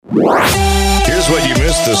Here's what you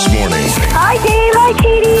missed this morning. Hi, Dave. Hi,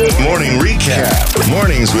 Katie. Morning recap.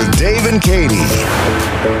 Mornings with Dave and Katie.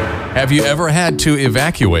 Have you ever had to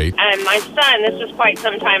evacuate? My son, this was quite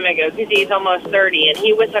some time ago because he's almost 30, and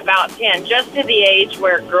he was about 10, just to the age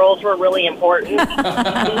where girls were really important.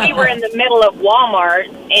 We were in the middle of Walmart,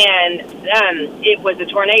 and it was a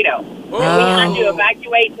tornado. We had to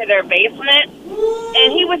evacuate to their basement,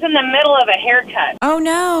 and he was in the middle of a haircut. Oh,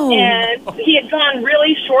 no. And he had gone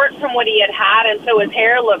really short from what he had, and so his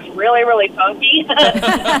hair looked really, really funky.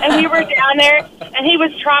 And we were down there, and he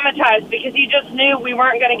was traumatized because he just knew we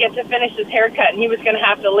weren't going to get to finish his haircut, and he was going to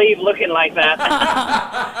have to leave looking like that.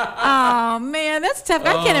 Oh, man, that's tough.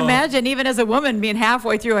 I can't imagine, even as a woman, being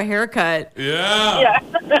halfway through a haircut. Yeah.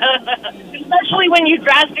 Especially when you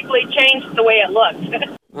drastically change the way it looks.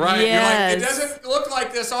 Right. Yes. You're like, it doesn't look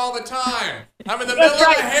like this all the time. I'm in the middle of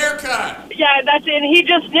a haircut. Yeah, that's it. He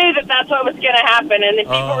just knew that that's what was going to happen, and the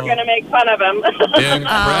people were going to make fun of him. Incredible.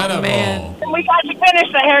 Oh, man. We got to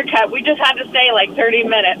finish the haircut. We just had to stay like 30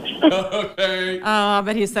 minutes. Okay. Oh, I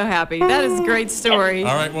bet he's so happy. That is a great story.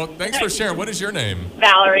 All right. Well, thanks for sharing. What is your name?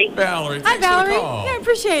 Valerie. Valerie. Hi, Thanks for the Valerie. call. Yeah, I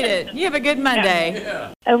appreciate it. You have a good Monday.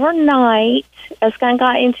 Yeah. Overnight, a skunk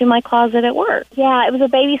got into my closet at work. Yeah, it was a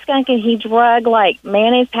baby skunk, and he drug, like,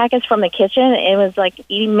 mayonnaise packets from the kitchen. It was, like,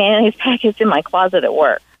 eating mayonnaise packets in my closet at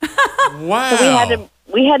work. Wow. So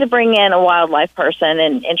we had to bring in a wildlife person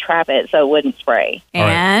and trap it so it wouldn't spray.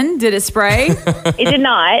 And did it spray? It did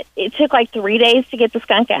not. It took, like, 3 days to get the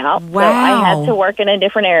skunk out. Wow. So I had to work in a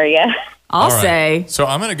different area. I'll All right. say. So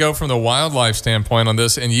I'm going to go from the wildlife standpoint on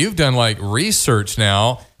this, and you've done like research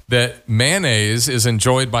now that mayonnaise is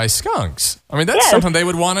enjoyed by skunks. I mean, that's something they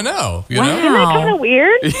would want to know, you know? Isn't that kind of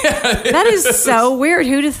weird? That is so weird.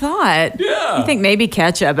 Who'd have thought? Yeah. You think maybe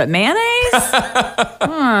ketchup, but mayonnaise? Hey, Dave,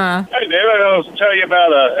 I was to tell you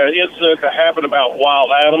about an incident that happened about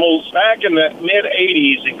wild animals. Back in the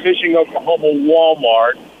mid-'80s in Cushing, Oklahoma,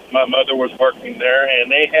 Walmart, my mother was working there,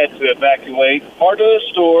 and they had to evacuate part of the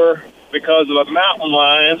store because of a mountain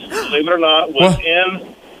lion, believe it or not, was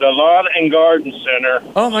in the lawn and garden center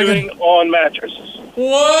chewing on mattresses.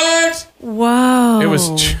 What? Whoa. It was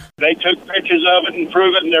They took pictures of it and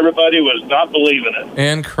proved it, and everybody was not believing it.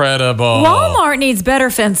 incredible. Walmart needs better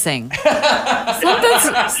fencing.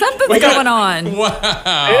 Something's going on. Wow.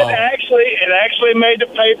 It actually made the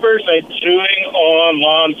papers. They chewing on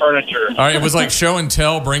lawn furniture. All right, it was like show and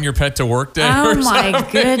tell, bring your pet to work day. Oh, or my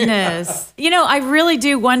something. goodness. You know, I really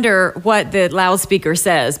do wonder what the loudspeaker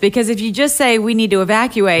says, because if you just say we need to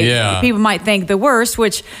evacuate, people might think the worst,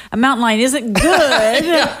 which a mountain lion isn't good.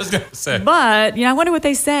 I was going to say. But, you know, I wonder what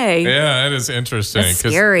they say. Yeah, that is interesting. That's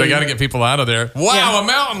scary. They got to get people out of there. Wow, a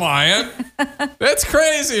mountain lion. That's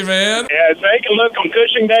crazy, man. Yeah, they can look on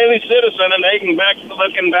Cushing Daily Citizen, and they can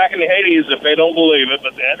looking back in the 80s if they don't believe it,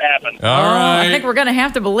 but that happened. All right. I think we're going to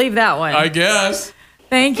have to believe that one. I guess.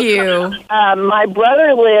 Thank you. My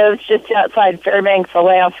brother lives just outside Fairbanks,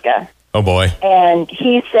 Alaska. Oh, boy. And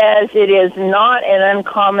he says it is not an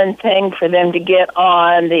uncommon thing for them to get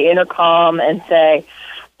on the intercom and say,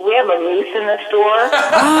 "We have a moose in the store.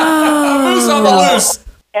 Who's on the loose?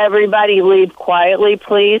 Everybody leave quietly,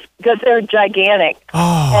 please," because they're gigantic.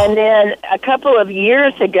 And then a couple of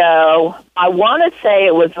years ago, I want to say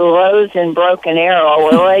it was Lowe's in Broken Arrow,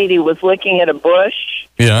 a lady was looking at a bush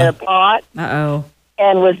in a pot. Uh-oh.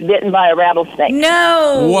 And was bitten by a rattlesnake.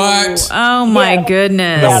 No. What? Oh, my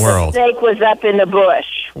goodness. The world. The snake was up in the bush.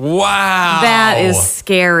 Wow. That is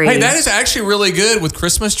scary. Hey, that is actually really good with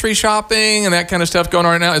Christmas tree shopping and that kind of stuff going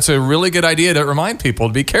on right now. It's a really good idea to remind people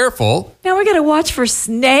to be careful. Now we got to watch for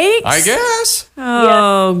snakes? I guess.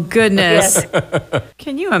 Oh, goodness.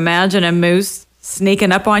 Can you imagine a moose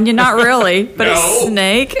sneaking up on you? Not really, but a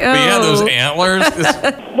snake. Oh. But yeah, those antlers.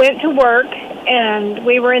 Went to work, and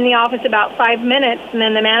we were in the office about 5 minutes, and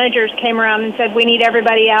then the managers came around and said, "We need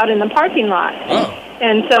everybody out in the parking lot." Oh.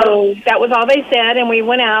 And so that was all they said, and we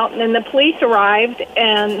went out, and then the police arrived,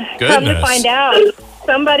 and come to find out,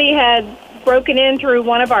 somebody had broken in through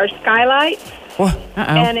one of our skylights,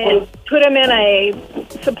 and it put them in a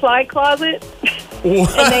supply closet.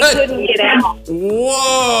 What? And they couldn't get out.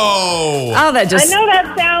 Whoa! Oh, that just. I know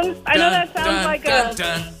that sounds like a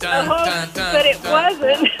hoax, but it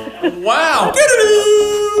wasn't. Wow!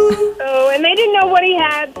 So, and they didn't know what he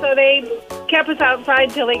had, so they kept us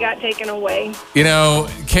outside till he got taken away. You know,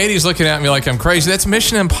 Katie's looking at me like I'm crazy. That's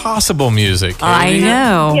Mission Impossible music, Katie. I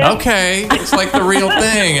know. Yes. Okay, it's like the real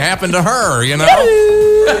thing. It happened to her, you know?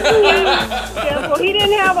 Yeah, well, he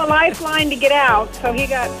didn't have a lifeline to get out, so he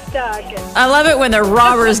got stuck. I love it when the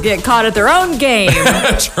robbers get caught at their own game.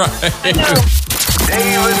 That's right. I know.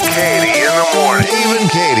 Dave and Katie in the morning. Dave and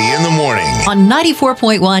Katie in the morning. On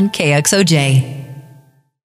 94.1 KXOJ.